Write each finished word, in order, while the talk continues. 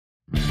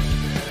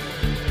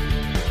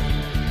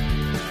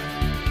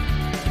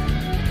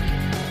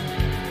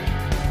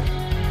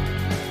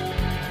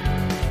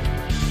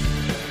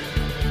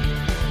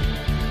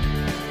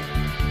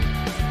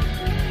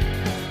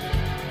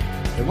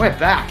We're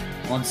back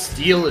on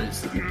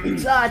Steelers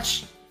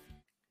Touch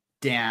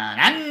Down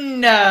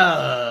Under.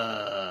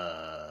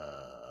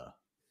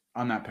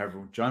 I'm Matt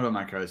Pepperell, joined by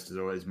my co-host as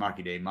always,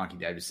 Marky D, Marky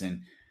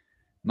Davison.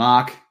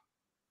 Mark,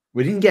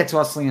 we didn't get to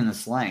us slinging the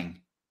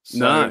slang.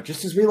 So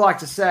just as we like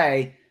to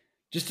say,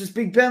 just as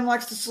Big Ben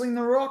likes to sling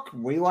the rock,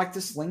 we like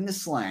to sling the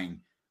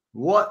slang.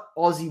 What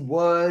Aussie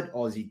word,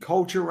 Aussie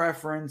culture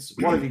reference,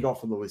 what have you got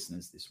for the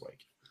listeners this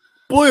week?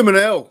 Bloomin'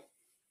 hell.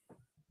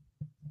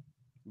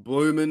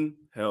 Bloomin'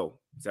 hell.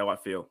 That's how I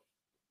feel.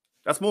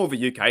 That's more of a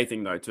UK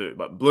thing though too,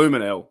 but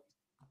bloomin' hell.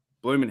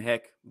 Bloomin'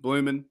 heck.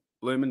 Bloomin'.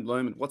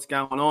 What's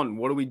going on?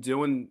 What are we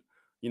doing?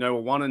 We're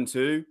 1 and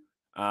 2.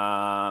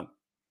 I'm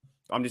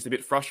just a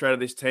bit frustrated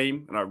with this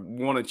team and I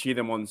want to cheer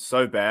them on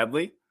so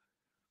badly.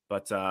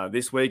 But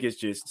this week is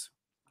just,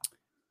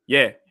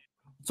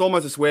 it's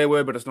almost a swear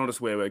word, but it's not a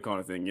swear word kind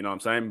of thing. You know what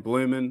I'm saying?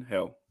 Bloomin'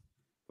 hell.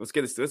 Let's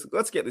get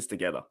this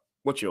together.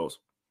 What's yours?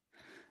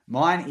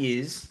 Mine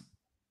is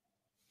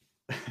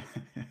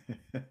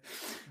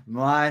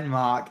mine,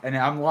 Mark, and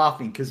I'm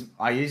laughing because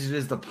I use it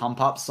as the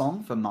pump-up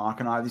song for Mark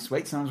and I this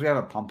week. Sometimes we have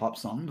a pump-up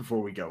song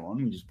before we go on.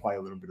 We just play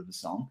a little bit of the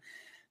song.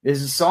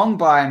 There's a song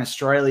by an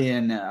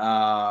Australian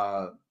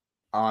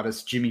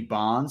artist, Jimmy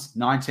Barnes,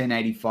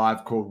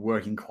 1985, called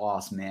Working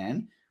Class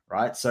Man,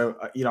 right? So,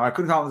 I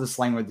couldn't come up with a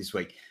slang word this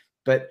week,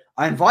 but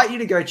I invite you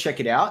to go check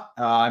it out.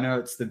 I know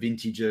it's the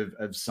vintage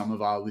of some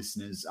of our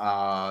listeners,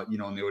 on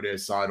the audio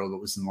side or that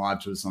listen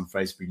live to us on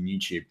Facebook and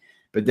YouTube.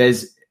 But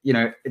there's,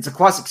 it's a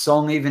classic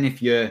song, even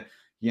if you're,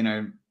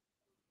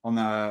 on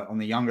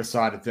the younger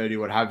side of 30,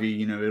 what have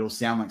you, it'll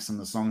sound like some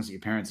of the songs that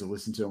your parents have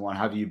listened to and what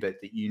have you, but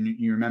that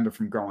you remember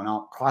from growing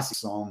up. Classic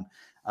song.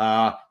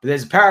 But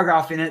there's a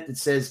paragraph in it that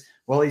says,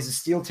 well, he's a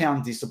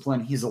Steeltown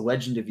discipline. He's a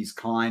legend of his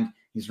kind.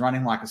 He's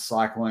running like a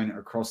cyclone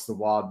across the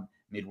wild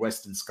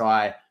Midwestern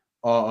sky.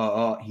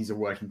 He's a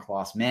working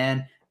class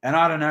man. And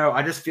I don't know.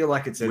 I just feel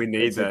like it's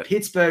a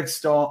Pittsburgh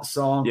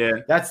song. Yeah,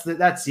 that's it.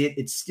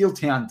 It's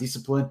Steeltown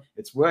discipline.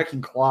 It's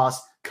working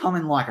class,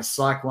 coming like a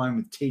cyclone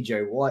with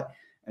TJ Watt.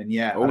 And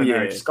I don't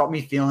know. It just got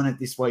me feeling it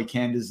this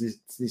weekend as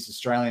this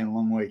Australian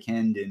long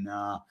weekend. And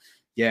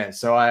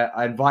so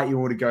I invite you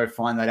all to go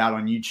find that out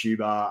on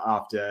YouTube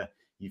after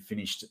you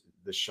finished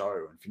the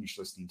show and finished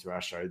listening to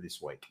our show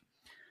this week.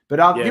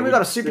 But we've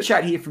got a super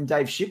chat here from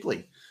Dave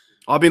Shipley.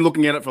 I've been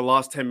looking at it for the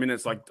last 10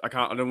 minutes. Like I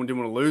didn't want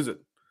to lose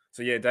it.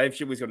 So Dave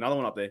Shipley's got another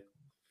one up there.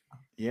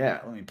 Yeah,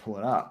 let me pull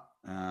it up.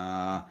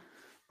 I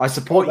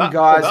support you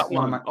guys.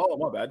 My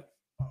bad.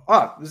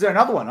 Oh, is there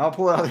another one? I'll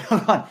pull out the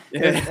other one.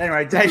 Yeah.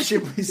 Anyway, Dave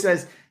Shipley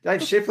says,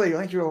 Dave Shipley,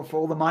 thank you for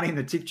all the money in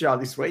the tip jar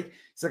this week.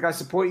 He's like, I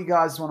support you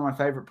guys. It's one of my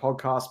favorite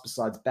podcasts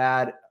besides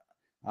Bad.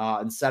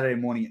 And Saturday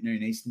morning at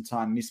noon Eastern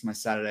time. Miss my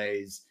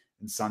Saturdays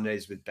and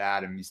Sundays with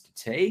Bad and Mr.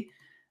 T.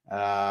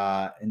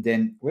 And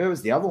then where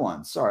was the other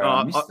one? Sorry,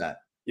 I missed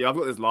that. Yeah, I've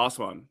got this last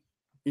one.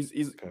 He's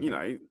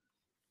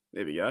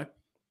there we go.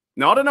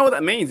 No, I don't know what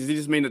that means. Does he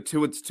just mean that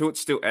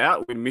Tuitt's still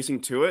out? We're missing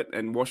Tuitt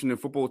and Washington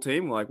football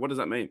team? Like, what does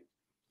that mean?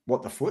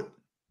 What, the foot?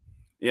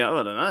 Yeah,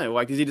 I don't know.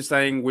 Like, is he just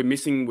saying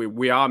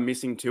we are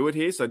missing Tuitt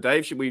here? So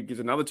Dave Shipley gives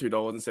another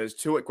 $2 and says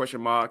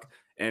Tuitt ?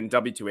 And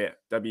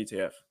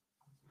WTF.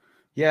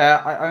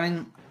 Yeah, I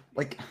mean,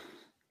 like,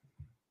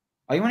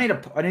 I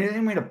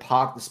didn't mean to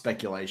park the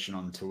speculation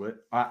onto it.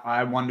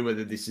 I wonder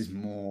whether this is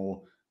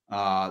more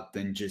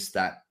than just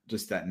that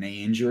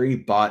knee injury,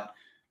 but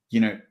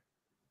you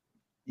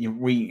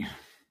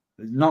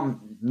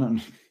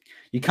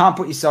can't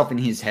put yourself in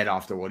his head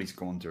after what he's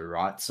gone through,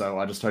 right? So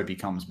I just hope he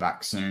comes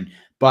back soon.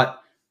 But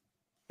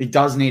it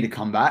does need to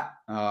come back.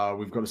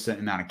 We've got a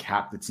certain amount of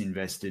cap that's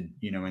invested,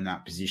 in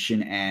that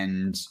position.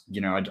 And,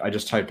 I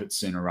just hope it's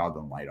sooner rather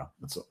than later.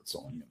 That's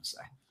all I'm going to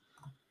say.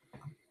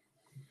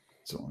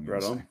 That's all I'm going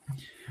to say.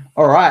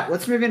 All right,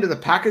 let's move into the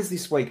Packers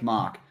this week,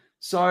 Mark.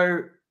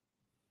 So,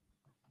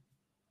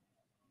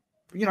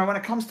 when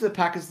it comes to the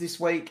Packers this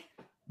week,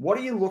 what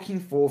are you looking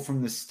for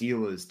from the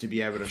Steelers to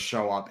be able to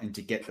show up and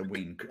to get the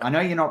win? I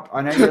know you're not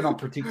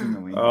predicting the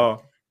win.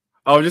 Oh,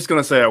 I was just going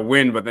to say a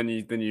win, but then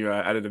you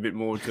added a bit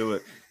more to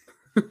it.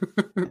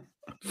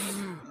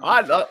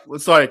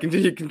 Sorry,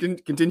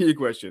 continue your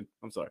question.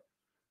 I'm sorry.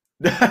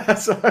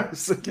 This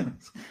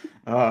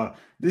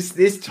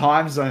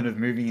time zone of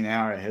moving an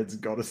hour ahead's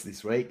got us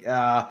this week.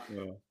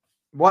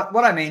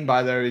 What I mean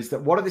by though is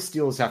that what do the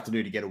Steelers have to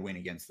do to get a win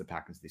against the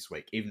Packers this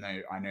week? Even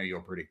though I know you're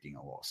predicting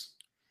a loss.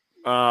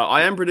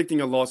 I am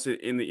predicting a loss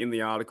in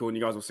the article, and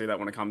you guys will see that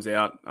when it comes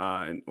out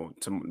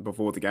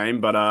before the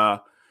game. But I've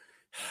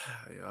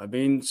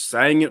been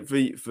saying it for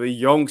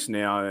yonks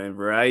now and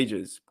for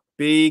ages.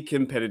 Be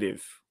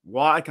competitive.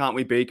 Why can't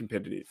we be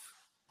competitive?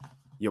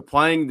 You're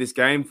playing this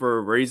game for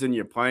a reason.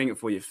 You're playing it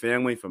for your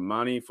family, for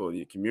money, for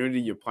your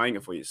community. You're playing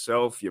it for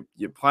yourself. You're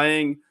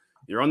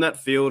on that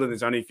field, and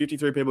there's only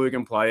 53 people who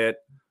can play it.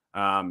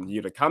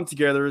 You got to come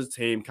together as a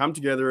team, come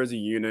together as a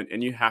unit,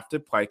 and you have to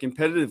play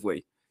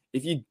competitively.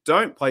 If you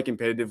don't play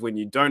competitively and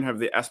you don't have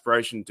the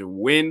aspiration to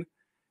win,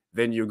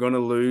 then you're going to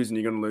lose, and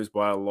you're going to lose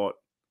by a lot.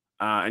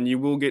 And you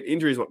will get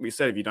injuries, like we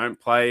said. If you don't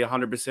play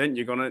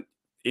 100%,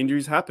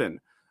 injuries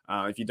happen.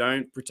 if you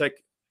don't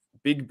protect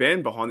Big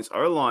Ben behind this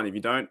O-line, if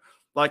you don't,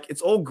 like,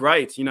 it's all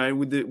great,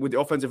 with the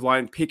offensive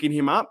line picking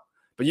him up,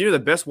 but the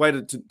best way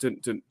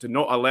to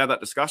not allow that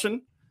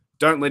discussion,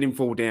 don't let him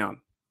fall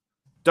down.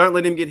 Don't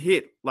let him get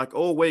hit. Like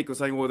all week, we're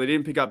saying, well, they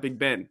didn't pick up Big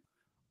Ben.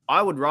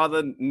 I would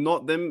rather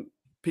not them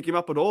pick him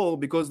up at all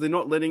because they're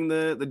not letting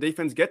the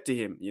defense get to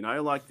him.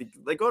 Like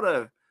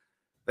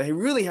they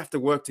really have to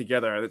work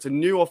together. It's a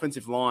new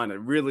offensive line. It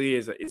really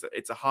is.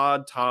 It's a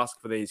hard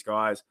task for these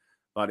guys.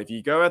 But if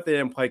you go out there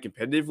and play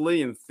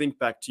competitively and think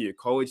back to your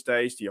college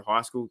days, to your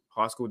high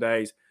school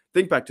days,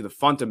 think back to the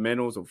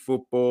fundamentals of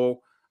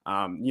football.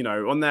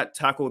 On that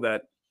tackle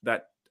that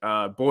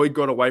Boyd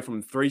got away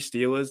from 3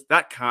 Steelers,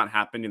 that can't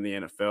happen in the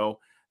NFL.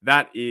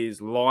 That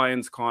is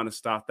Lions kind of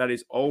stuff. That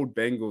is old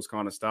Bengals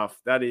kind of stuff.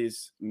 That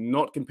is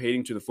not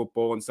competing to the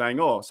football and saying,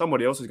 oh,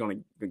 somebody else is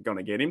going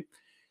to get him.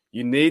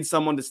 You need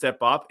someone to step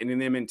up, and in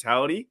their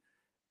mentality,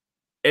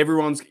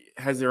 everyone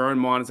has their own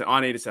mind and say, I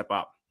need to step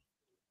up.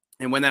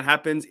 And when that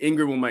happens,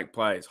 Ingram will make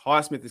plays.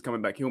 Highsmith is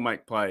coming back. He'll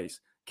make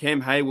plays.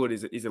 Cam Hayward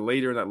is a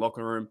leader in that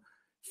locker room.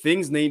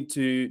 Things need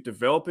to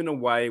develop in a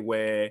way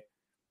where,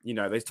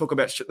 they talk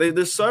about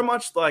there's so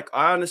much, like,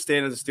 I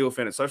understand as a Steel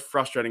fan, it's so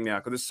frustrating now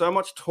because there's so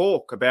much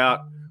talk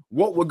about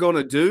what we're going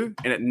to do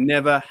and it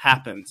never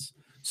happens.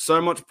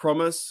 So much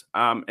promise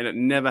and it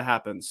never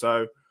happens.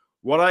 So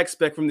what I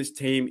expect from this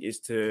team is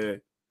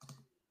to,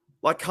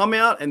 like, come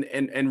out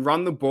and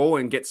run the ball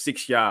and get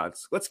 6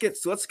 yards. Let's get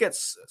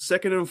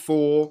 2nd and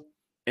 4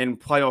 and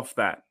play off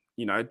that.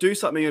 Do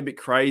something a bit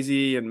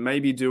crazy and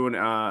maybe do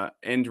an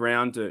end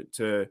round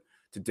to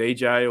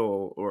DJ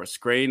or a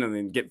screen and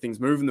then get things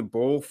moving the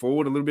ball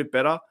forward a little bit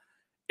better.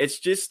 It's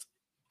just,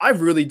 I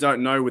really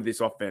don't know with this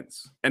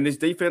offense. And this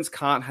defense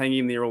can't hang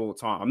in there all the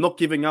time. I'm not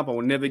giving up. I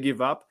will never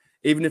give up.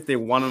 Even if they're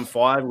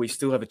 1-5, we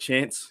still have a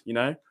chance,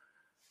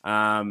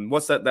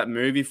 What's that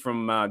movie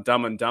from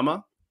Dumb and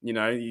Dumber?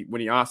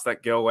 When he asked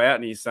that girl out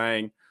and he's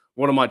saying,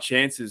 what are my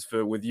chances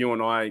with you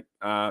and I,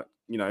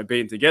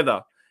 being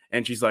together?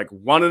 And she's like,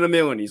 1 in a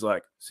million. He's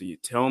like, so you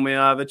tell me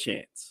I have a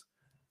chance.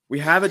 We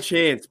have a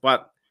chance,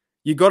 but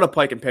you got to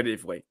play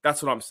competitively.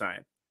 That's what I'm saying.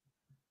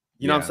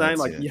 You know what I'm saying?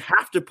 Like, you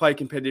have to play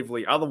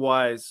competitively.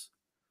 Otherwise,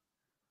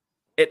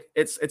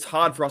 it's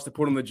hard for us to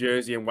put on the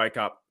jersey and wake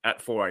up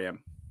at 4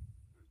 a.m.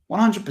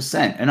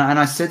 100%. And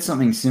I said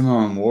something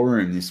similar in War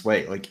Room this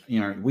week. Like,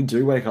 we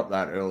do wake up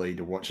that early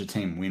to watch a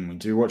team win. We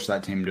do watch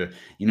that team to,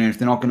 if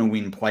they're not going to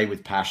win, play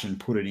with passion,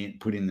 put in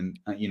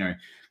the,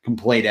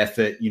 complete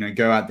effort,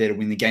 go out there to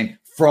win the game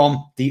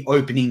from the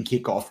opening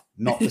kickoff,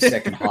 not the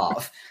second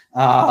half.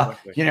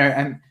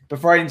 And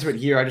before I get into it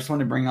here, I just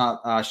want to bring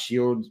up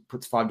Shield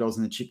puts $5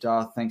 in the chip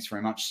jar. Thanks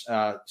very much,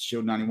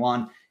 Shield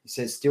 91. He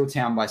says Steel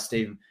Town by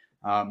Steve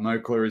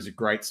Mokler is a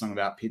great song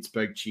about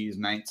Pittsburgh. Cheers,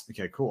 mates.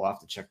 Okay, cool. I'll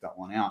have to check that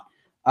one out.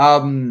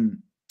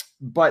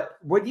 But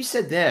what you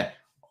said there,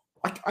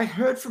 I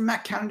heard from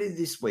Matt Kennedy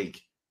this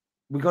week,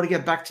 we got to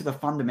get back to the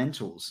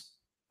fundamentals.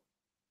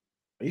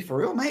 Are you for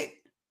real, mate?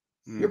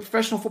 You're a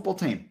professional football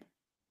team.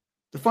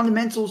 The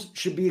fundamentals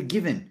should be a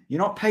given.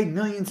 You're not paid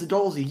millions of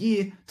dollars a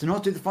year to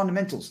not do the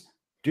fundamentals.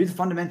 Do the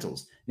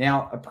fundamentals.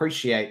 Now,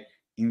 appreciate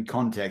in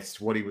context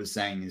what he was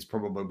saying is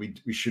probably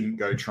we shouldn't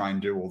go try and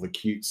do all the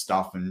cute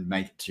stuff and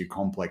make it too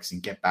complex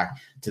and get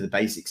back to the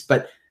basics.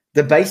 But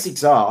the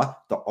basics are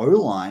the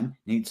O-line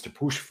needs to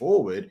push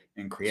forward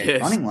and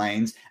create running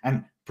lanes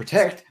and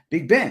protect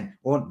Big Ben,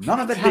 or none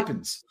of it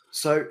happens.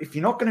 So if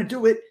you're not going to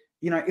do it,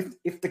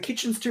 if the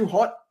kitchen's too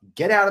hot,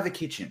 get out of the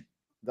kitchen.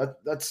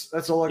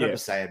 That's all I got to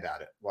say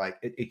about it. Like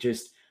it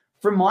just,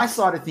 from my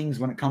side of things,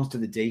 when it comes to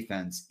the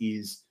defense,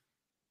 is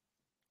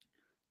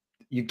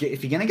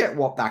if you're going to get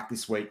Watt back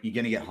this week, you're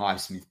going to get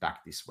Highsmith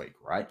back this week,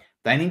 right?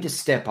 They need to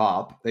step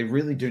up. They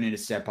really do need to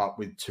step up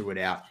with Tuitt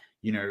out.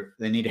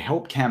 They need to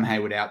help Cam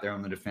Hayward out there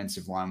on the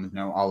defensive line with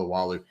no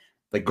Alualu.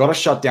 They got to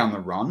shut down the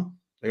run.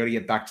 They got to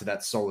get back to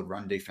that solid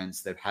run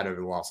defense they've had over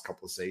the last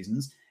couple of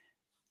seasons.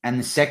 And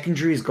the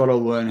secondary has got to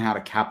learn how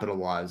to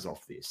capitalize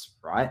off this,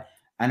 right?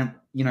 And,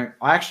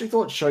 I actually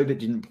thought Schobert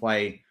didn't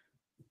play,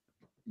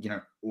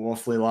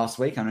 awfully last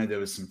week. I know there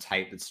was some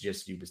tape that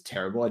suggested he was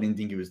terrible. I didn't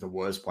think he was the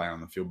worst player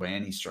on the field by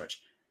any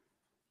stretch.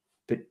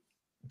 But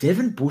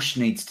Devin Bush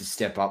needs to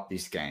step up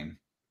this game.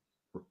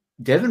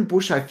 Devin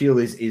Bush, I feel,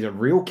 is a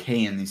real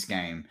key in this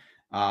game,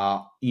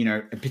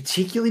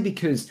 particularly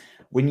because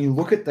when you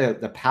look at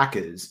the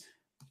Packers,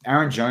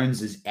 Aaron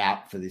Jones is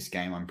out for this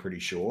game, I'm pretty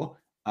sure.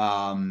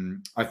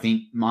 I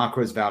think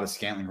Marquez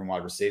Valdes-Scantling from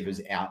wide receivers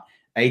is out.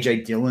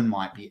 AJ Dillon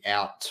might be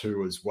out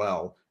too as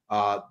well.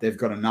 They've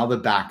got another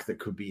back that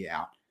could be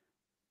out.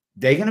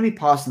 They're going to be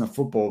passing the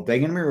football. They're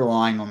going to be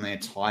relying on their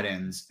tight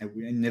ends,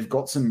 and they've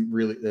got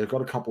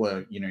a couple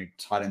of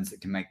tight ends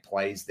that can make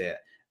plays there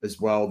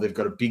as well. They've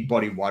got a big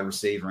body wide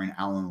receiver in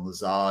Alan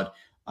Lazard.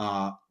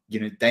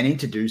 They need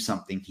to do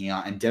something here,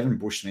 and Devin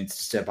Bush needs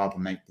to step up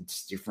and make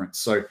this difference.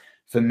 So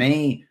for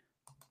me,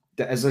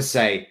 as I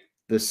say,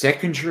 the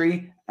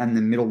secondary and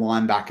the middle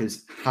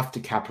linebackers have to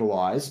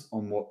capitalize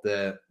on what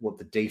the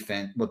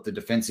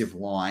defensive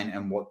line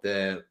and what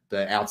the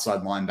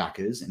outside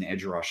linebackers and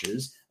edge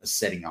rushers are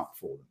setting up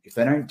for them. If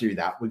they don't do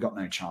that, we've got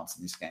no chance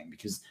in this game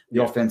because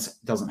the offense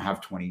doesn't have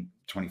 20,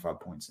 25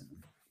 points in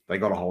them. They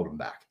got to hold them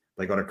back.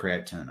 They got to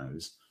create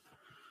turnovers.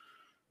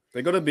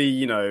 They got to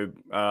be,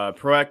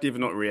 proactive and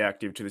not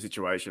reactive to the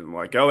situation.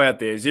 Like, go out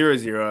there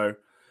 0-0.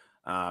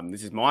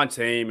 This is my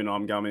team, and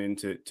I'm going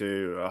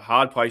into a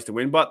hard place to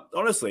win. But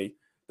honestly,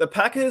 the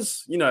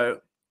Packers,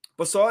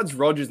 besides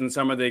Rodgers and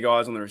some of their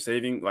guys on the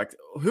receiving, like,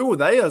 who are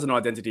they as an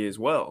identity as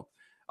well?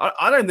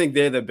 I don't think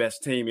they're the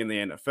best team in the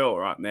NFL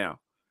right now.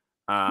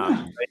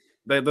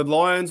 The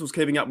Lions was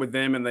keeping up with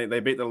them, and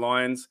they beat the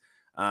Lions.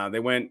 They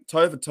went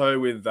toe-for-toe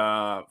with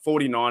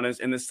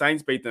 49ers, and the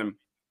Saints beat them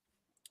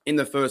in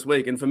the first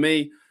week. And for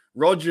me,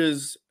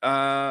 Rodgers,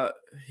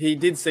 he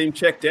did seem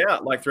checked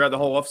out like throughout the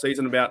whole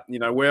offseason about,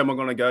 where am I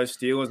going to go,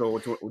 Steelers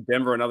or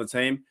Denver, another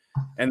team.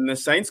 And the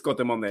Saints got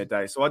them on their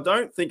day. So I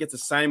don't think it's the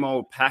same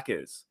old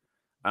Packers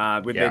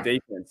with their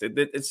defense.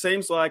 It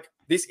seems like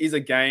this is a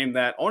game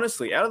that,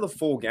 honestly, out of the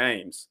 4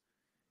 games,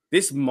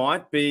 this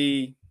might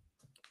be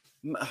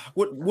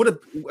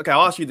okay,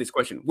 I'll ask you this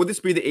question. Would this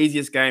be the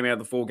easiest game out of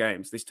the 4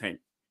 games, this team?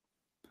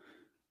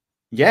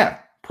 Yeah,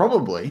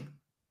 probably.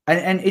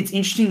 And it's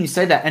interesting you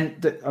say that.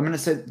 And I'm going to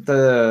say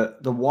the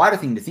wider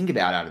thing to think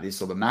about out of this,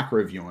 or the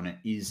macro view on it,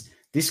 is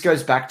this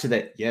goes back to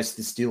that, yes,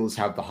 the Steelers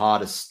have the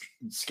hardest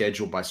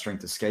schedule by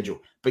strength of schedule,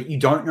 but you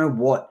don't know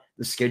what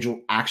the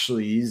schedule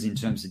actually is in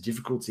terms of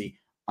difficulty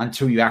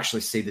until you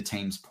actually see the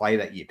teams play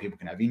that year. People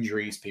can have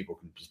injuries, people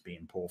can just be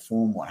in poor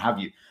form, what have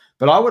you.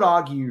 But I would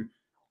argue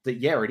that,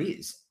 yeah, it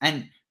is.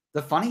 And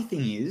the funny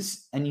thing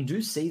is, and you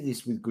do see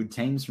this with good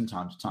teams from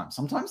time to time,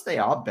 sometimes they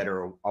are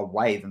better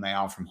away than they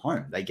are from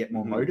home. They get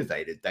more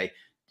motivated. They,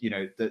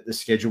 the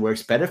schedule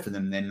works better for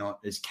them. They're not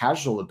as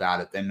casual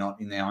about it. They're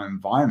not in their own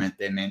environment.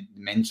 They're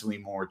mentally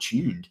more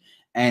attuned.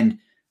 And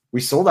we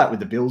saw that with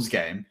the Bills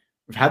game.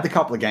 We've had the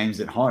couple of games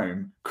at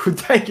home. Could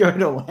they go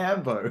to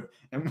Lambeau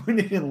and win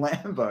it in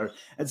Lambeau?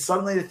 And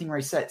suddenly the thing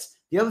resets.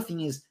 The other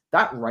thing is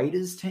that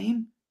Raiders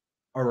team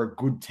are a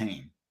good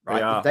team.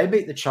 Right? If they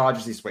beat the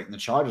Chargers this week, and the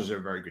Chargers are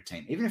a very good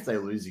team, even if they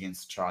lose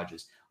against the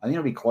Chargers, I think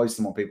it'll be closer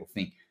than what people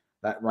think.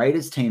 That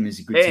Raiders team is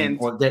a good team,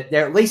 or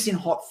they're at least in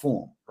hot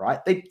form,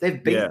 right? They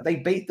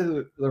beat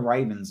the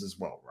Ravens as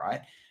well,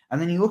 right?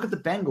 And then you look at the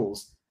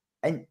Bengals,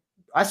 and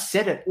I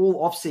said it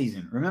all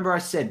offseason. Remember, I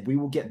said we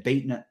will get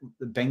beaten.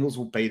 The Bengals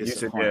will beat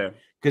us at home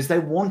because they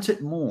want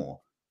it more,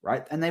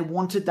 right? And they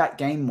wanted that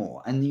game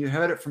more. And you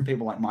heard it from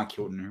people like Mike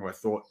Hilton, who I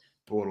thought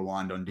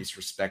borderlined on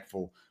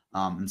disrespectful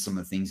and some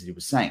of the things that he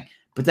was saying.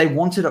 But they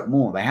wanted it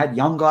more. They had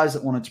young guys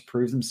that wanted to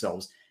prove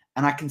themselves.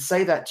 And I can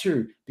say that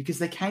too, because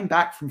they came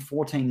back from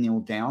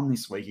 14-0 down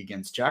this week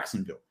against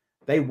Jacksonville.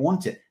 They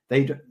want it.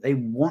 They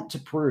want to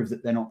prove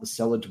that they're not the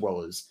cellar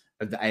dwellers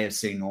of the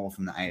AFC North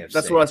and the AFC.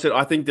 That's what I said.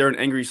 I think they're an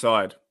angry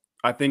side.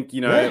 I think,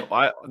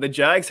 the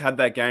Jags had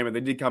that game, and they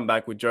did come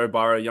back with Joe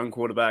Burrow, young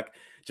quarterback,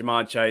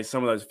 Jamar Chase,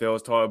 some of those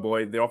fellas, Tyler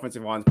Boyd. The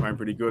offensive line's playing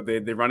pretty good.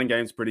 Their running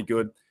game's pretty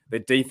good.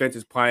 Their defense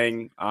is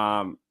playing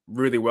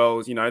really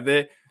well.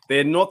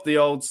 They're not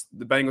the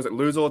Bengals that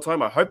lose all the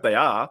time. I hope they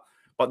are,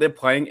 but they're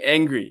playing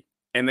angry,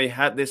 and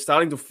they're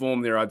starting to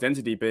form their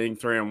identity being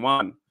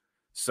 3-1.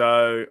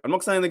 So I'm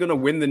not saying they're going to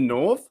win the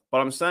North, but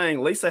I'm saying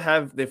at least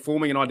they're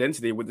forming an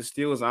identity where the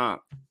Steelers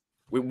aren't.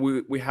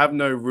 We have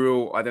no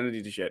real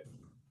identity just yet.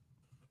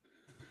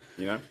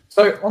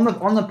 So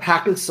on the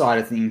Packers side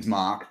of things,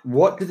 Mark,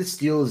 what do the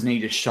Steelers need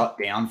to shut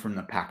down from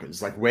the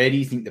Packers? Like, where do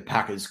you think the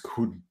Packers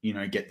could,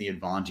 get the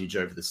advantage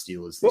over the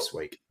Steelers this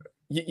week?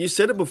 You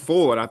said it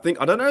before, and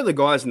I don't know the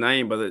guy's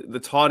name, but the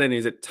tight end,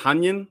 is it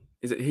Tunyon?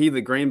 Is it he, the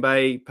Green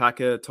Bay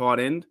Packer tight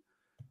end?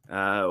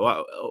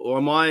 Or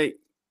am I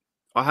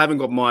haven't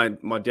got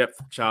my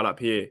depth chart up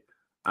here.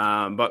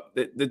 But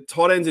the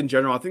tight ends in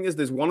general, I think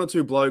there's one or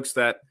two blokes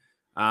that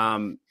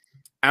Aaron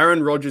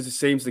Rodgers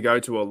seems to go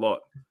to a lot.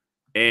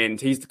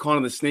 And he's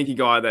the sneaky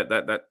guy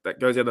that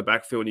goes out of the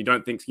backfield, and you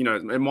don't think,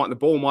 the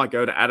ball might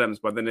go to Adams,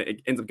 but then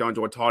it ends up going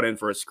to a tight end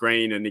for a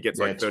screen, and he gets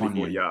 30,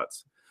 40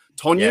 yards.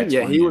 Tonyan,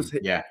 he's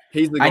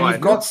the guy. And you've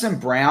got some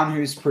Brown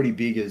who's pretty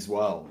big as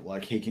well.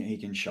 Like he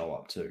can show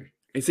up too.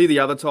 Is he the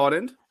other tight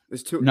end?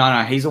 There's two.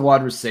 No, he's a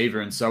wide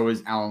receiver, and so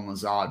is Alan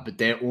Lazard. But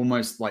they're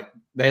almost like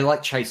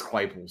Chase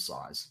Claypool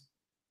size,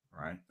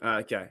 right?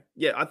 Okay,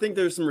 yeah, I think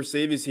there's some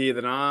receivers here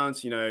that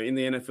aren't, in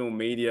the NFL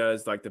media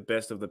as like the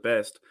best of the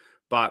best,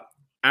 but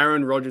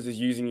Aaron Rodgers is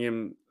using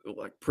him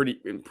like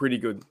pretty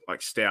good,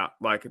 like stout.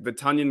 Like the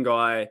Tunyon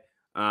guy.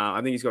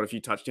 I think he's got a few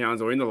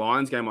touchdowns. Or in the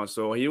Lions game I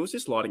saw, he was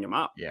just lighting him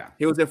up. Yeah,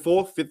 he was their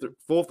fourth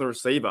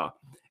receiver,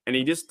 and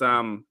he just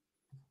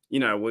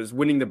was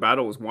winning the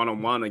battles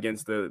 1-on-1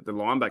 against the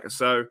linebacker.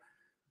 So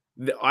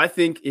I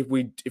think if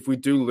we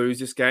do lose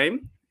this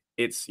game,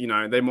 it's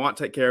they might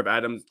take care of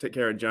Adams, take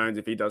care of Jones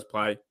if he does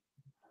play,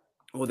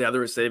 or the other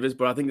receivers.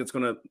 But I think it's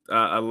going to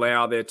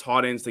allow their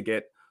tight ends to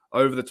get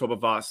over the top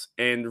of us,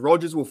 and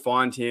Rodgers will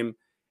find him,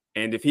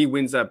 And if he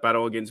wins that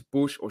battle against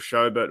Bush or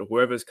Schobert or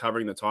whoever's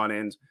covering the tight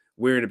ends,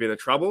 we're in a bit of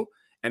trouble.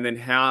 And then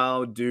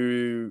how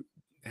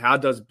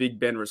does Big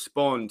Ben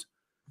respond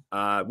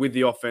with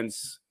the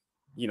offense?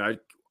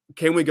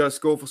 Can we go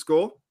score for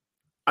score?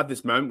 At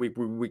this moment,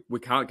 we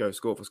can't go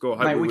score for score.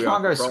 Mate, we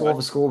can't go score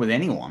for score with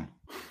anyone.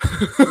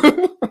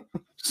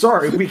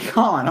 Sorry, we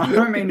can't. I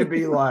don't mean to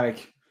be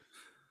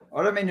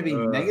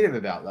negative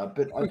about that,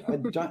 but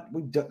we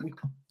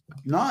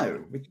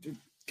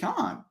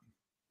can't.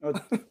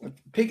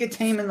 Pick a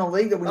team in the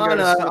league that we can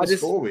go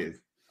score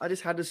with. I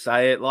just had to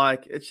say it.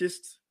 Like, it's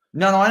just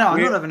no. I know.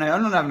 I'm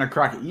not having a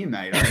crack at you,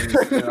 mate.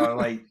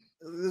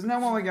 There's no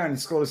one we're going to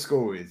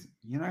score with.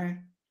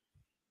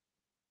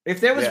 If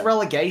there was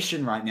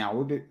relegation right now,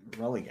 we'd be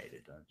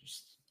relegated.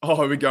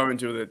 We go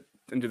into the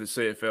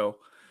CFL,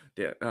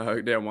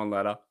 down one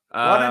ladder.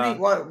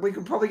 We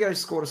could probably go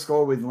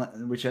score with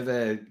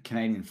whichever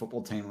Canadian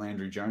football team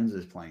Landry Jones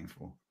is playing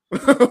for.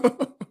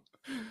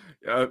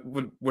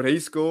 Would he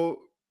score?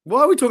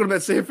 Why are we talking about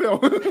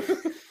CFL?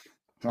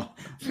 I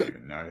don't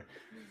even know.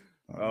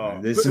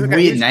 There's some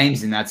weird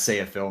names in that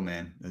CFL,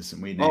 man. There's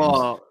some weird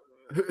names.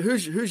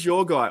 Who's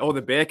your guy? Or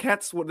the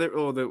Bearcats, or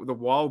the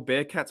Wild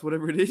Bearcats,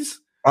 whatever it is.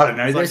 I don't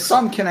know. There's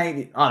some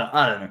Canadian.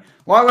 I don't know.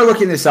 While we're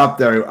looking this up,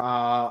 though,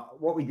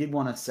 what we did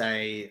want to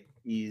say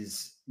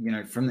is,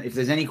 if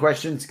there's any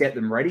questions, get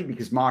them ready,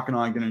 because Mark and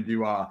I are going to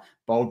do our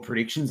bold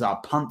predictions, our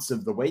punts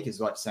of the week.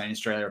 As like to say in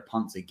Australia, a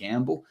punt's a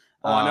gamble.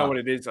 I know what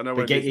it is.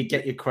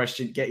 Get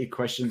your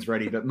questions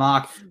ready. But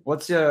Mark,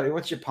 what's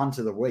your punt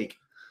of the week?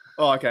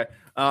 Oh, okay.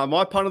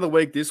 My punt of the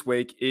week this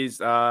week is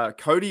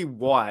Cody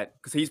White,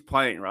 because he's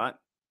playing, right?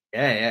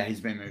 Yeah, he's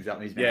been moved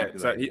up.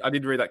 I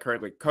did read that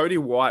correctly. Cody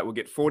White will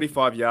get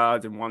 45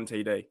 yards and 1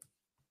 TD.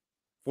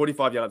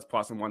 45 yards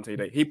plus and 1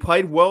 TD. He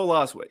played well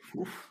last week.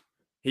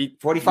 He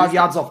 45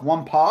 yards off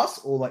one pass,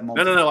 or like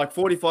multiple? No, like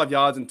 45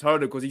 yards in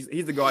total, because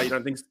he's the guy you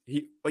don't think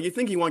you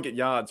think he won't get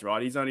yards,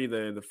 right? He's only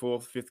the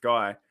fourth, fifth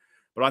guy,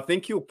 but I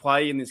think he'll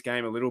play in this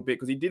game a little bit,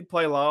 because he did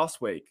play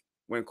last week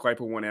when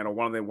Claypool went out, or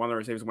one of the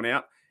receivers went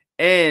out,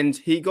 and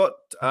he got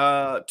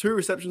 2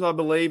 receptions, I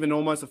believe, and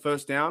almost a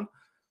first down,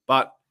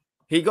 but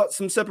he got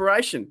some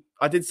separation.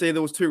 I did see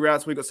there was 2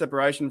 routes where he got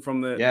separation from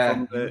the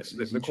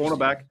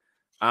cornerback.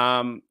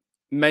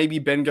 Maybe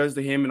Ben goes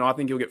to him, and I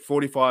think he'll get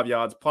 45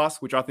 yards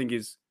plus, which I think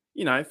is,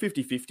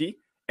 50-50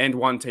 and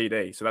 1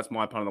 TD. So that's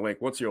my punt of the week.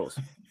 What's yours?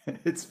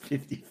 It's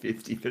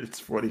 50-50, but it's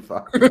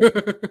 45.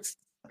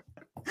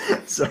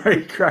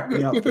 Sorry, crack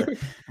me up there.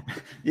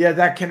 Yeah,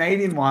 that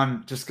Canadian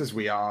one, just because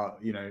we are,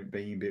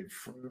 being a bit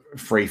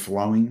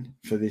free-flowing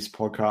for this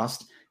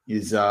podcast,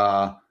 is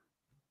the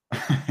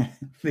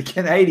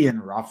Canadian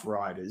Rough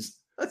Riders.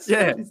 That's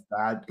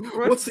bad.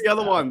 What's the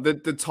other one?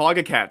 The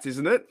Tiger Cats,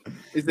 isn't it?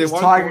 Is there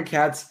one? Tiger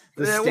Cats,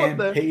 the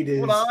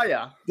Stampeders. What are you?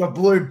 The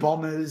Blue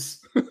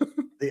Bombers,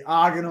 the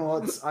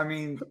Argonauts. I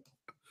mean,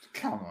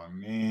 come on,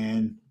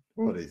 man.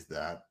 What is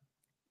that?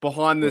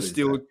 Behind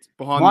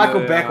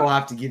Michael Beck will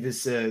have to give us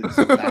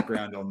some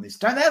background on this.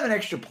 Don't they have an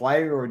extra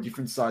player or a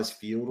different size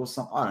field or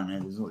something? I don't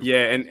know.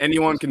 And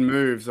anyone can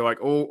move. So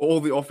like all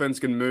the offense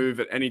can move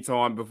at any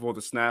time before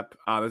the snap.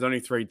 There's only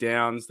 3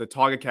 downs. The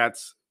Tiger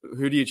Cats.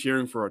 Who are you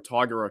cheering for? A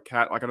tiger or a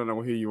cat? Like, I don't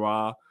know who you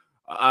are.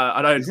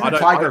 Isn't a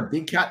tiger a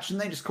big cat?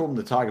 Shouldn't they just call them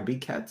the Tiger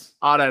Big Cats?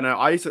 I don't know.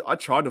 I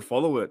tried to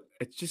follow it.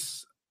 It's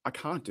just I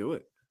can't do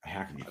it.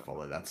 How can you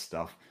follow that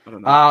stuff? I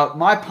don't know.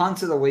 My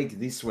punt of the week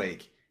this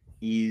week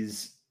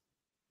is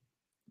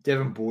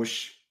Devin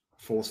Bush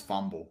forced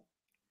fumble.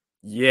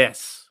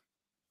 Yes.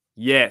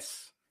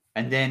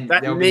 And then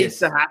that needs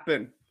to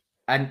happen.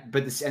 And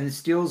the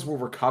Steelers will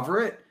recover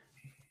it.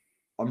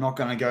 I'm not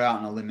going to go out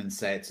on a limb and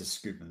say it's a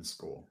scoop and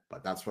score,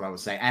 but that's what I would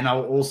say. And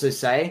I'll also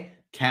say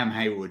Cam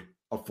Hayward,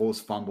 a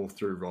forced fumble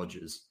through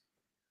Rodgers.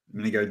 I'm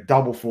going to go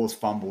double forced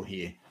fumble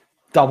here.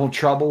 Double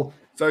trouble.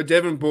 So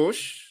Devin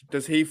Bush,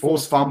 does he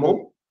force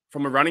fumble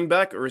from a running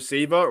back, a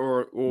receiver,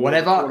 or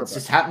whatever? It's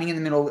just happening in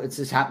the middle. It's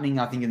just happening,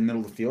 I think, in the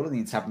middle of the field. I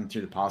think it's happening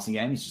through the passing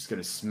game. He's just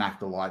going to smack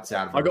the lights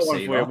out of the receiver. I got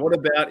one for you. What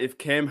about if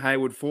Cam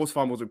Hayward force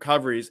fumbles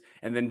recoveries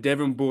and then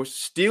Devin Bush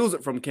steals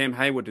it from Cam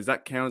Hayward? Does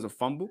that count as a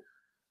fumble?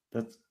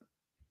 That's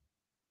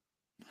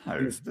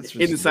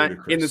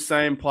in the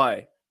same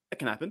play. That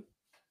can happen.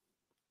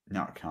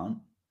 No, it can't.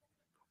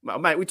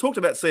 Mate, we talked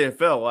about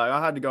CFL. Like,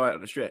 I had to go out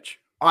on a stretch.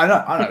 I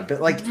know, but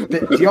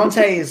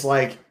Deontay is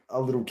like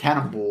a little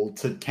cannonball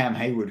to Cam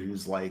Hayward,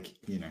 who's like,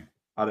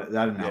 I don't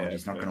know. Yeah,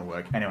 he's not going to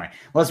work. Anyway,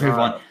 let's move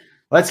on.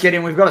 Let's get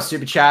in. We've got a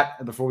super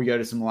chat before we go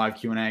to some live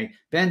Q&A.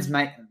 Ben's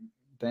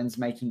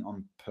making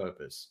on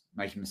purpose,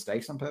 making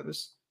mistakes on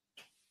purpose.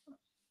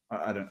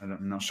 I'm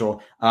not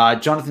sure.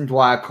 Jonathan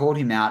Dwyer called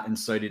him out, and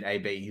so did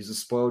AB. He's a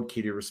spoiled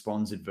kid who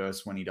responds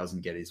adverse when he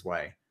doesn't get his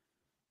way.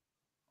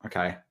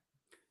 Okay.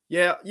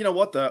 Yeah, you know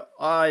what though?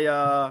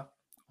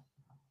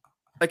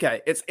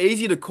 Okay, it's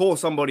easy to call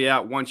somebody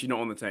out once you're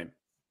not on the team.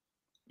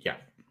 Yeah.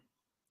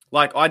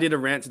 Like I did a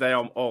rant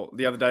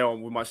the other day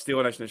with my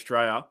Steeler Nation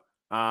Australia.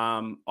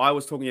 I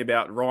was talking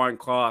about Ryan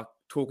Clark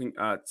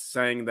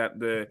saying that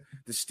the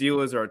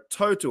Steelers are a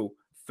total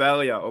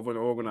failure of an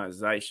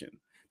organization.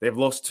 They've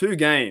lost 2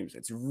 games.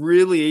 It's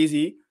really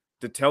easy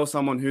to tell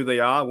someone who they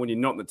are when you're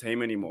not in the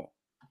team anymore.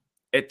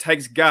 It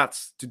takes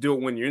guts to do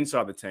it when you're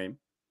inside the team.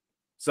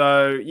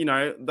 So,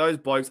 those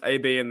blokes,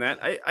 AB and that.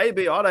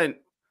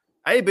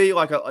 AB,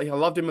 like I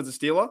loved him as a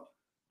Steeler,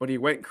 but he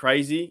went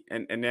crazy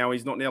and now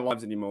he's not in our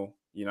lives anymore,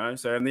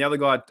 So, and the other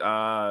guy,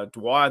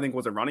 Dwyer, I think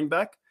was a running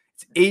back.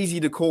 It's easy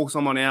to call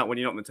someone out when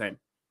you're not in the team.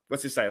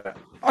 Let's just say that.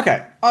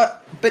 Okay,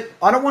 but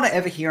I don't want to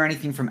ever hear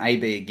anything from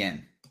AB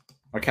again.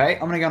 Okay,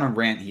 I'm going to go on a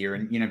rant here,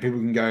 and people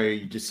can go,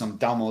 you're just some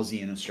dumb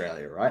Aussie in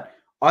Australia, right?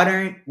 I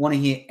don't want to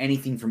hear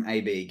anything from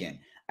AB again.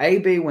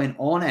 AB went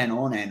on and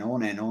on and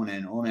on and on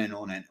and on and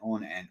on and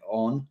on and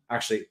on.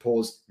 Actually,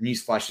 pause.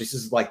 Newsflash. This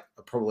is like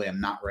probably a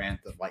nut rant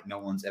that like no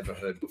one's ever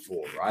heard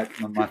before, right?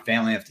 My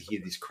family have to hear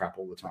this crap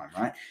all the time,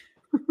 right?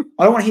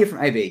 I don't want to hear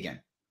from AB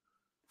again.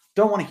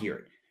 Don't want to hear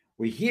it.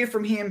 We hear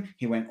from him.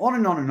 He went on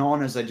and on and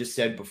on, as I just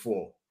said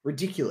before.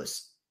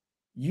 Ridiculous.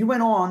 You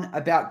went on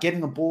about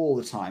getting the ball all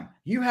the time.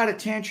 You had a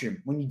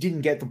tantrum when you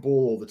didn't get the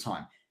ball all the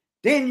time.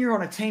 Then you're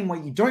on a team where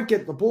you don't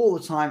get the ball all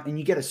the time and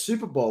you get a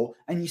Super Bowl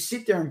and you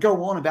sit there and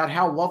go on about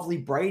how lovely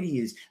Brady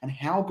is and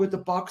how good the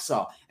Bucks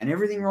are and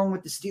everything wrong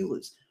with the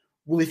Steelers.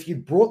 Well, if you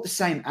brought the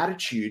same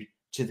attitude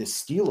to the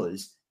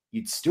Steelers,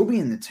 you'd still be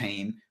in the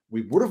team.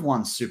 We would have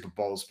won Super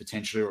Bowls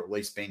potentially, or at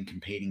least been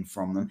competing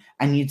from them,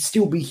 and you'd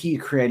still be here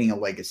creating a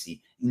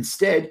legacy.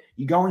 Instead,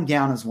 you're going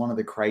down as one of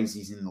the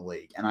crazies in the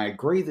league. And I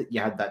agree that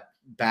you had that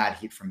bad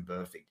hit from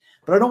Burfict.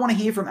 But I don't want to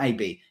hear from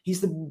AB.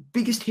 He's the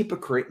biggest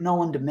hypocrite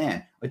known to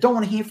man. I don't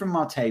want to hear from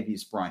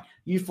Martavius Bryant.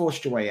 You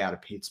forced your way out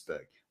of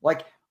Pittsburgh.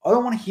 Like, I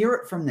don't want to hear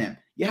it from them.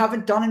 You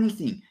haven't done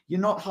anything. You're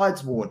not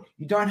Hyde's Ward.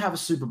 You don't have a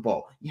Super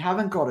Bowl. You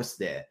haven't got us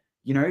there.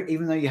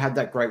 Even though you had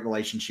that great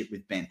relationship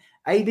with Ben.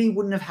 AB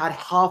wouldn't have had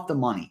half the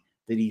money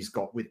that he's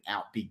got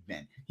without Big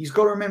Ben. He's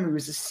got to remember he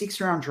was a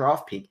 6th-round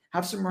draft pick.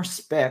 Have some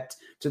respect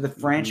to the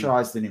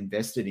franchise that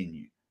invested in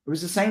you. It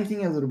was the same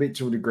thing a little bit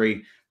to a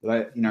degree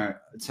that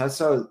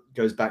it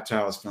goes back to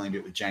how I was feeling a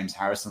bit with James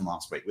Harrison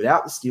last week.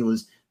 Without the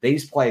Steelers,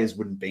 these players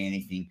wouldn't be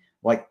anything.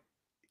 Like,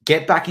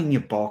 get back in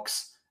your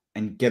box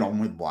and get on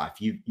with life.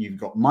 You've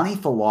got money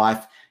for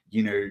life.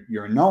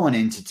 You're a known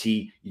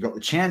entity. You got the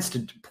chance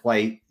to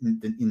play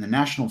in the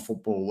National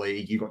Football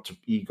League. You got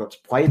to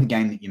play the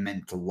game that you're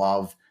meant to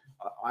love.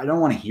 I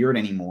don't want to hear it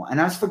anymore. And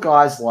as for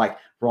guys like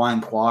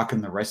Ryan Clark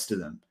and the rest of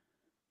them,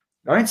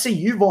 I don't see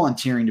you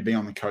volunteering to be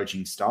on the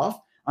coaching staff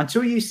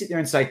until you sit there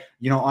and say,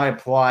 I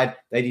applied,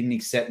 they didn't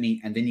accept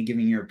me, and then you're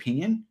giving your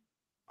opinion.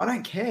 I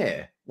don't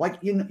care.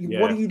 Like,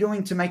 what are you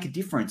doing to make a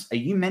difference? Are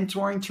you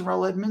mentoring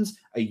Terrell Edmonds?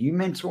 Are you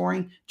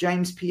mentoring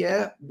James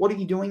Pierre? What are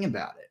you doing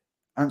about it?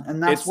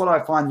 And that's what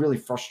I find really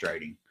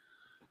frustrating.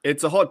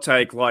 It's a hot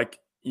take. Like,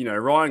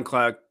 Ryan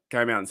Clark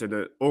came out and said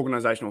that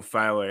organizational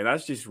failure.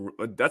 That's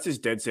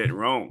just dead set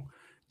wrong.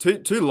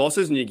 Two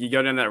losses and you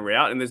go down that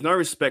route, and there's no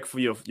respect for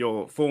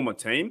your former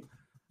team.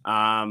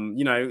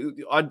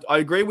 I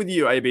agree with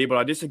you, AB, but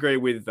I disagree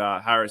with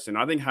Harrison.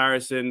 I think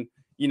Harrison.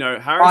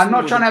 I'm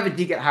not trying to have a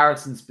dig at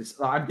Harrison.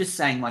 I'm just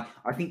saying, like,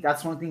 I think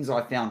that's one of the things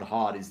I found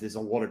hard is there's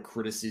a lot of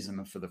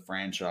criticism for the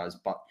franchise,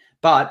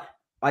 but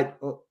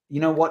you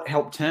know what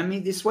helped turn me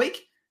this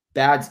week?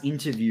 Bad's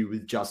interview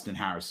with Justin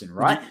Harrison,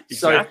 right?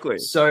 Exactly.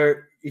 So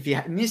if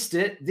you missed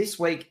it, this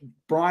week,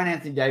 Brian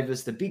Anthony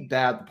Davis, the big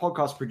bad, the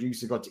podcast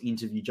producer, got to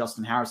interview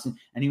Justin Harrison,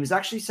 and he was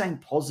actually saying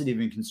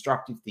positive and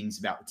constructive things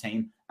about the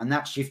team, and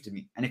that shifted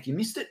me. And if you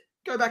missed it,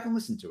 go back and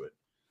listen to it.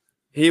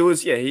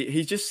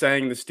 He's just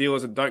saying the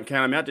Steelers don't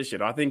count him out to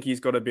shit. I think he's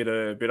got a bit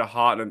of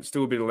heart and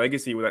still a bit of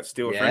legacy with that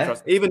Steelers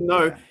franchise, even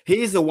though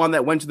he's the one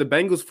that went to the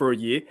Bengals for a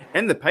year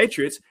and the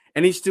Patriots,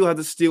 and he still had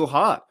the Steel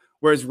heart.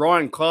 Whereas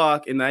Ryan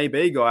Clark and the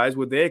AB guys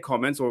with their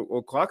comments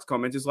or Clark's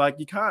comments is like,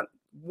 you can't,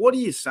 what are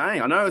you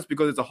saying? I know it's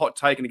because it's a hot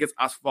take and it gets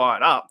us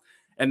fired up.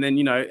 And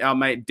then, our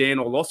mate Dan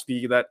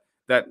Orlovsky that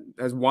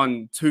has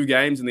won 2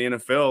 games in the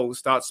NFL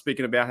starts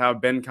speaking about how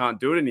Ben can't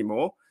do it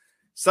anymore.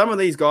 Some of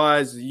these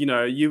guys,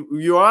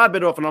 you are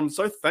better off. And I'm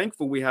so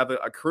thankful we have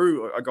a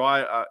crew, a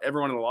guy,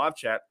 everyone in the live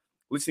chat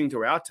listening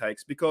to our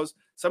takes, because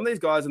some of these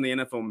guys in the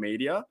NFL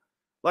media,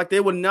 like, they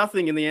were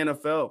nothing in the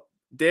NFL.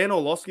 Dan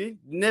Orlovsky,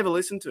 never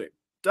listened to him.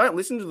 Don't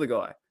listen to the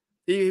guy.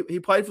 He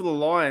played for the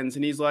Lions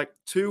and he's like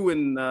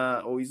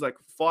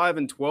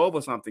 5-12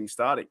 or something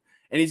starting.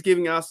 And he's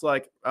giving us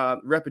like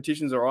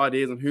repetitions or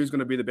ideas on who's going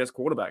to be the best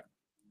quarterback.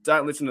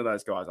 Don't listen to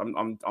those guys.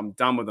 I'm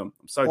done with them.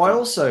 I'm so done. I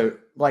also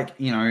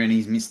and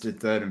he's Mr.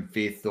 3rd and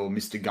 5th or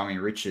Mr. Gummy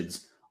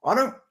Richards. I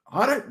don't,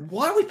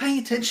 why are we paying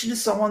attention to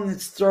someone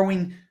that's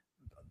throwing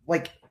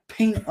like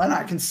peanut, and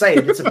I can say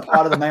it, it's a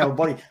part of the male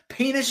body,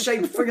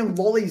 penis-shaped friggin'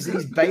 lollies at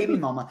his baby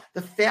mama,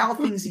 the foul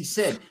things he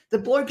said. The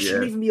bloke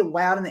shouldn't even be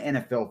allowed in the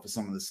NFL for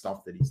some of the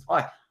stuff that he's,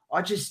 I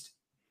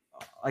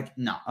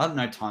have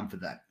no time for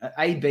that.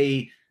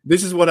 AB.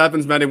 This is what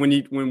happens, Matty,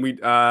 when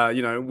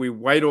we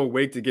wait all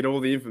week to get all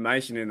the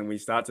information in and we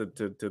start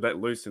to let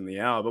loose in the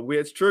hour. But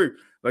it's true.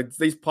 Like,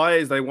 these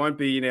players, they won't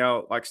be in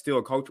our, like,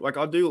 Steeler culture. Like,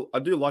 I do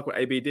like what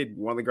AB did,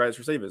 one of the greatest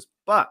receivers.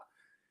 But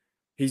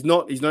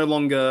he's no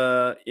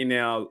longer in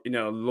our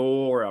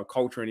law or our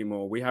culture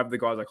anymore. We have the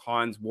guys like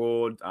Hines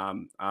Ward,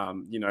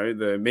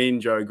 the mean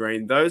Joe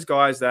Green, those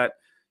guys that,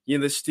 the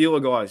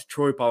Steeler guys,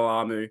 Troy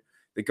Palamu,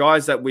 the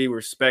guys that we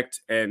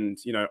respect and,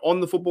 on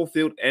the football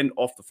field and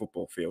off the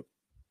football field.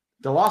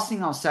 The last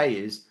thing I'll say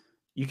is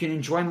you can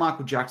enjoy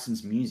Michael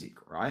Jackson's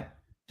music, right?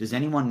 Does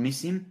anyone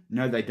miss him?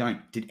 No, they don't.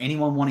 Did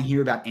anyone want to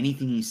hear about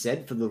anything he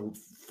said for the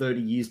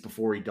 30 years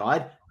before he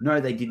died? No,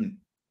 they didn't.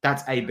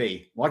 That's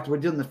AB. Like we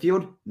did in the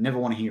field, never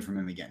want to hear from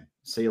him again.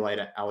 See you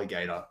later,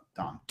 alligator.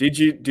 Done. Did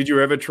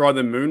you ever try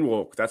the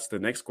moonwalk? That's the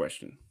next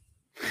question.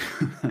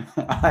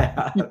 I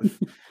have.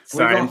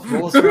 Same.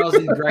 When I was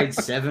in grade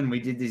 7, we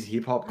did this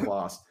hip hop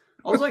class.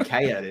 I was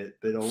okay at it,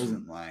 but I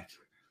wasn't like,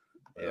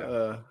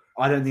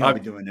 I don't think I'll be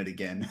doing it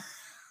again.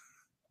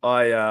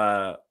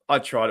 I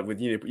tried it with,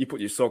 you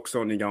put your socks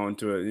on, you go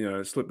into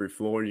a slippery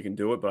floor and you can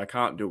do it, but I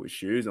can't do it with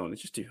shoes on.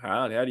 It's just too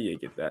hard. How do you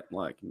get that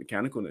like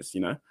mechanicalness,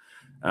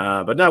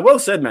 But no, well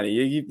said, Matty.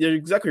 You're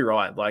exactly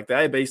right. Like the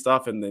AB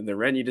stuff and the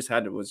rant you just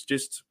had, it was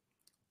just,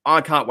 I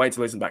can't wait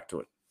to listen back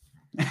to it.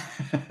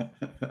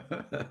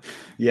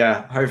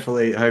 Yeah,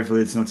 hopefully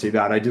it's not too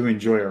bad. I do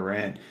enjoy a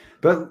rant.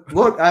 But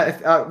look,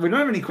 we don't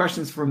have any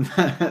questions from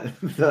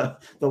the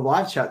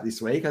live chat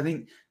this week. I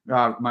think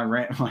my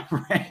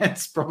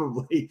rants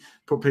probably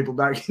put people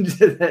back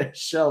into their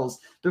shells.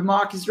 But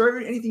Mark, is there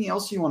anything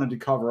else you wanted to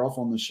cover off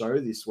on the show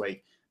this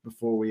week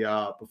before we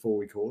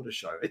call it a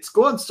show? It's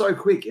gone so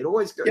quick. It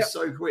always goes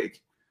so quick.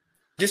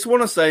 Just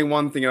want to say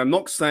one thing. I'm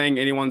not saying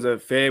anyone's a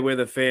fair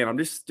weather fan. I'm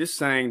just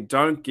saying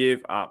don't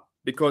give up.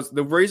 Because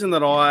the reason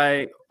that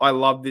I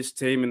love this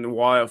team and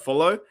why I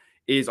follow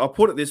is, I'll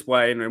put it this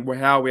way, and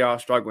how we are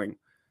struggling.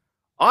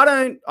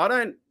 I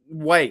don't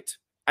wait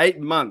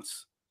 8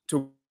 months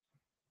to.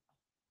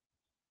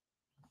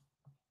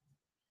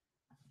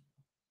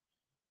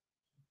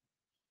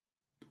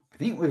 I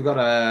think we've got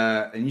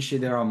an issue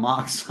there on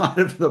Mark's side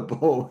of the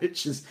ball,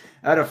 which is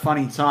at a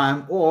funny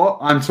time,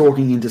 or I'm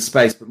talking into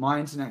space, but my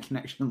internet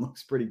connection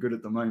looks pretty good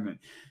at the moment.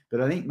 But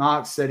I think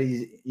Mark said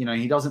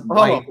he doesn't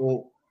wait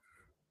or.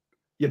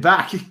 You're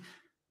back.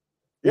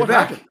 You're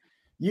back. Happened?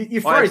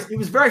 You froze. It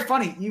was very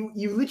funny.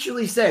 You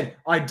literally said,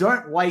 "I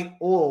don't wait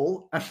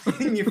all," and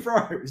then you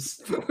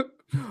froze.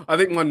 I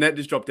think my net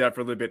just dropped out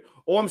for a little bit.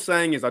 All I'm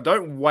saying is I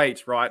don't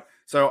wait, right?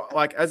 So,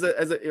 like, as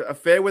a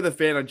fair weather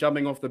fan, I'm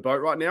jumping off the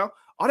boat right now.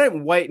 I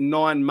don't wait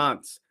 9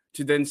 months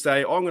to then say,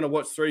 I'm going to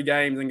watch 3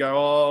 games and go,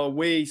 oh,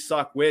 we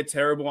suck. We're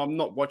terrible. I'm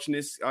not watching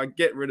this.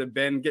 Get rid of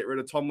Ben. Get rid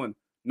of Tomlin.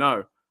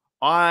 No,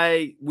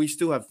 we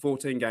still have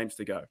 14 games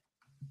to go.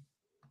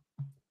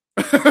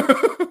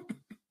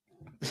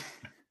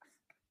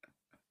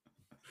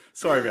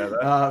 Sorry about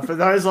that. For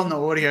those on the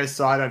audio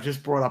side, I've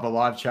just brought up a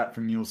live chat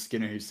from Mule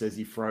Skinner who says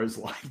he froze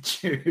like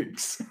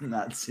Jukes, and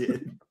that's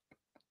it.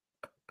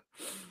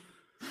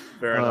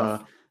 Fair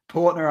enough.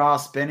 Portner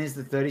asks, Ben is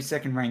the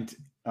 32nd ranked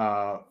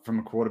from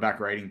a quarterback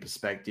rating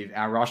perspective.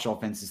 Our rush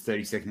offense is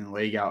 32nd in the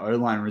league. Our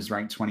O-line was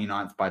ranked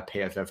 29th by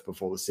PFF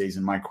before the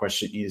season. My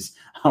question is,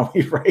 are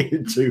we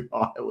rated too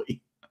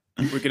highly?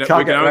 We can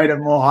rate it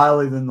more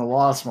highly than the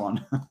last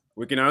one.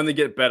 We can only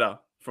get better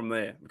from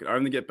there. We can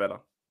only get better.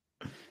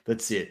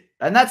 That's it.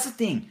 And that's the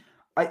thing.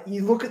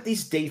 You look at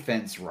this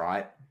defense,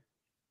 right?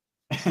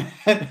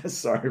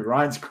 Sorry,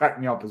 Ryan's cracked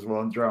me up as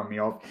well and throwing me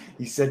off.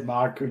 He said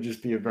Mark could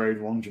just be a very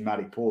long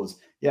dramatic pause.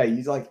 Yeah,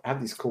 you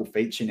have this cool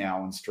feature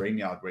now on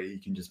StreamYard where you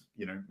can just,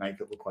 make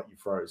it look like you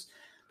froze.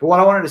 But what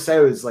I wanted to say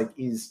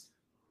was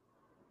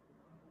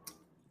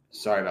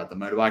sorry about the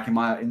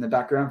motorbike in the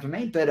background for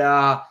me,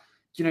 but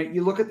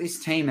you look at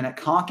this team and it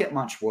can't get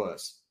much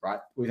worse, right?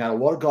 We've had a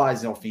lot of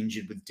guys off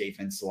injured with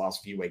defense the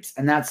last few weeks.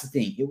 And that's the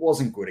thing. It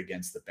wasn't good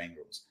against the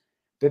Bengals.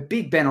 But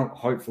Big Ben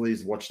hopefully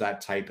has watched that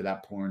tape of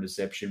that poor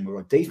interception. We've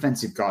got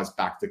defensive guys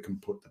back that can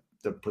put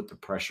the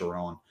pressure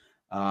on,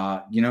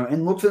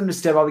 and look for them to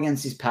step up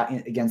against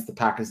the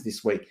Packers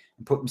this week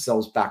and put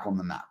themselves back on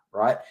the map,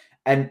 right?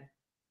 And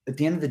at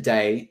the end of the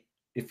day,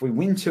 if we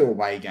win 2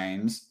 away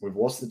games, we've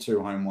lost the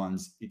 2 home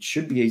ones, it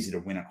should be easy to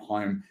win at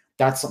home.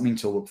 That's something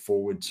to look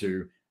forward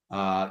to,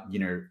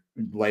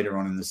 later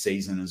on in the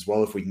season as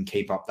well, if we can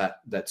keep up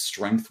that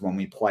strength when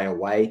we play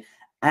away.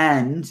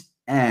 And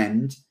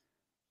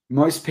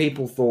most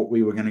people thought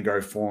we were going to go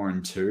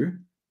 4-2,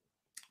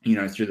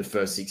 through the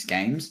first 6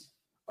 games.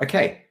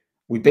 Okay,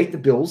 we beat the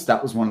Bills.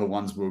 That was one of the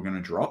ones we were going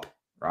to drop,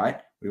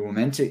 right? We were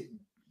meant to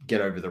get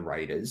over the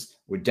Raiders.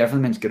 We're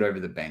definitely meant to get over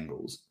the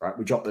Bengals, right?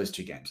 We dropped those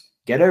 2 games.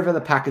 Get over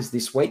the Packers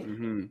this week.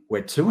 Mm-hmm.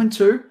 We're 2-2.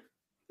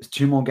 There's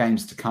 2 more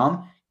games to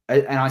come.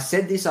 And I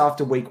said this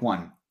after week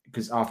 1,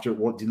 because after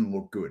what didn't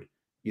look good,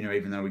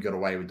 even though we got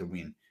away with the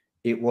win,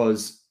 it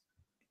was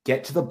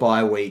get to the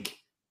bye week,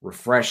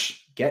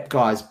 refresh, get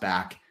guys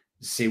back,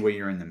 see where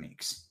you're in the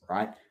mix,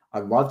 right? I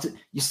loved it.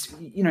 You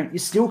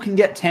still can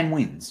get 10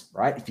 wins,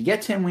 right? If you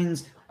get 10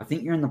 wins, I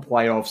think you're in the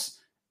playoffs.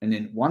 And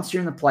then once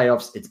you're in the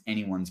playoffs, it's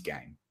anyone's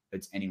game.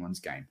 It's anyone's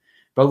game.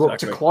 But look,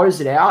 To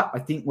close it out, I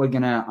think we're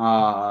going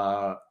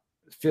to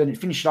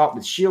finish it up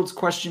with Shields'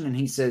 question. And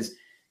he says,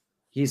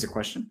 Here's a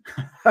question.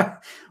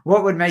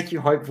 What would make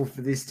you hopeful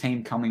for this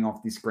team coming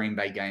off this Green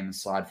Bay game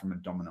aside from a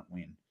dominant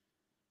win?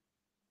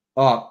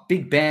 Oh,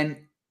 Big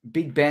Ben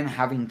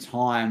having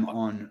time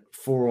on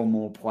 4 or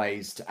more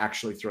plays to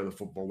actually throw the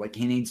football. Like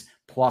he needs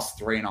plus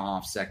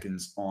 3.5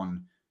 seconds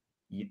on.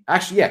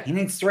 Actually, yeah, he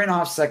needs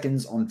 3.5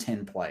 seconds on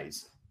 10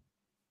 plays,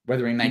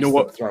 whether he makes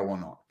the throw or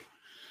not.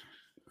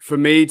 For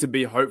me to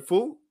be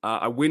hopeful,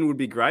 a win would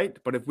be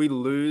great. But if we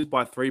lose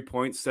by 3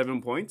 points,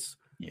 7 points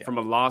from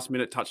a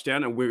last-minute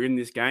touchdown, and we're in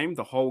this game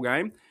the whole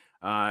game,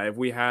 if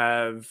we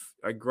have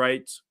a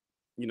great,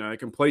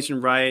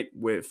 completion rate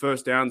where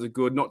first downs are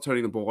good, not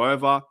turning the ball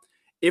over.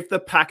 If the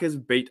Packers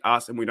beat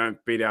us and we don't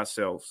beat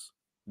ourselves,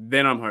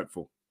 then I'm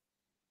hopeful.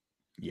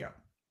 Yeah.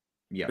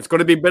 It's got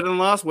to be better than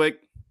last week.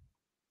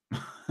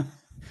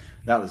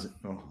 That was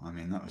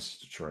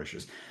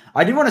atrocious.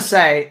 I did want to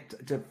say,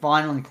 to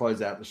finally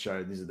close out the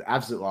show, this is the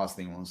absolute last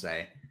thing I want to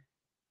say,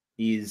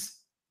 is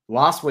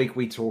last week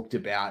we talked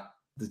about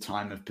the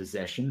time of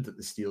possession that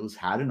the Steelers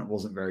had, and it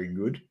wasn't very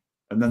good.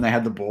 And then they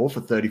had the ball for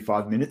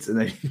 35 minutes and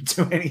they didn't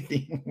do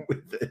anything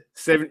with it.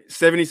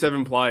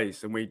 77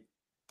 plays, and we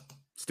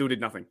still did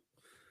nothing.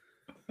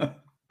 So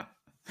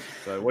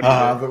what do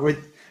you do? But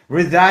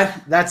with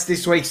that, that's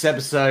this week's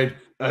episode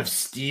of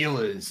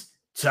Steelers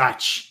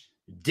Touch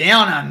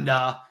Down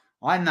Under.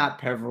 I'm Matt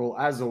Peverell,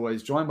 as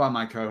always, joined by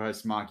my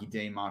co-host Marky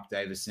D, Mark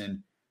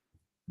Davison.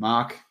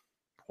 Mark,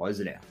 close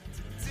it out.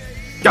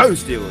 Go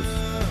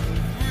Steelers!